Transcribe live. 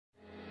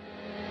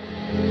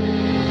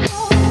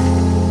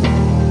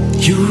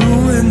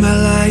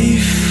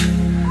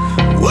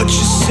What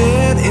you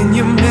said in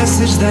your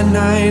message that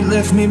night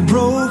left me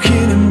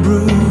broken and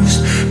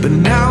bruised, but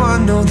now I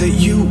know that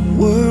you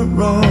were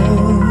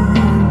wrong.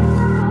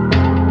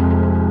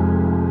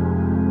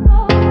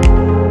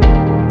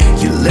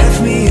 You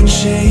left me in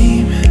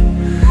shame,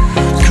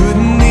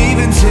 couldn't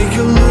even take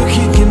a look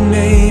at your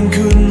name,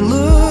 couldn't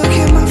look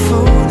at my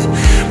phone,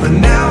 but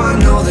now I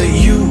know that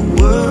you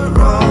were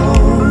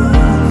wrong.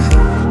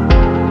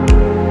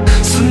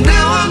 So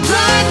now I'm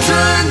done,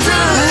 done,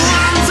 done.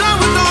 I'm done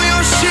with all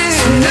your shit.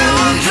 So now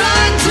I'm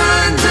done,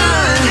 done,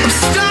 done. I'm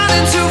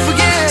starting to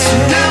forget. So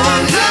now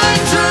I'm done,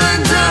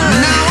 done, done.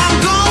 Now I'm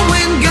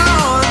going,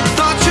 gone.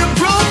 Thought you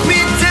broke me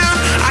down.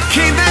 I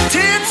came back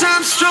 10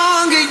 times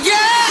stronger,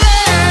 yeah.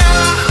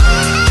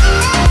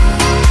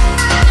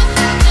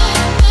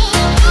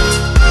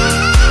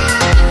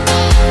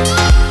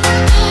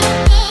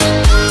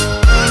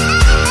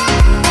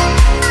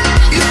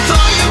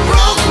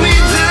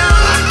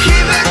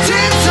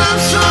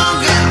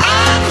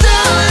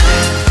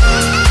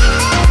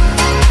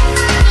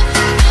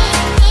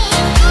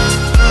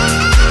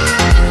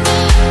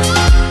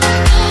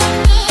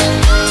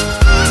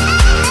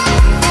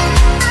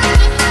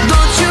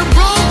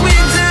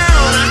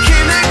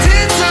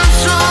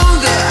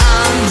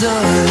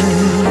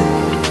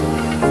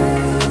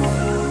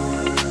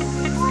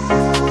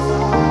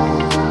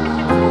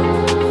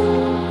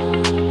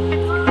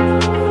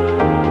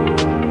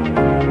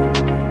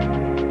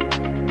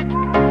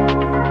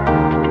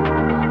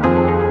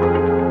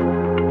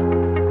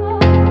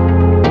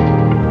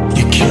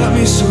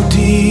 So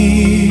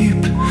deep,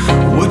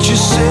 what you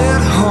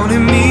said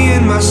haunted me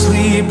in my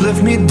sleep,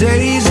 left me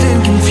dazed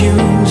and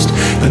confused,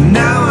 but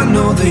now I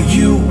know that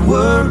you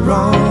were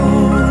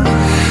wrong.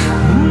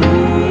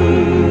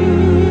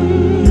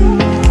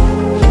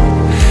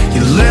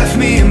 You left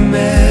me a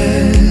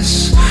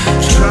mess,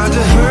 tried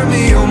to hurt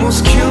me,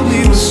 almost killed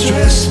me with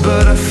stress,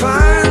 but I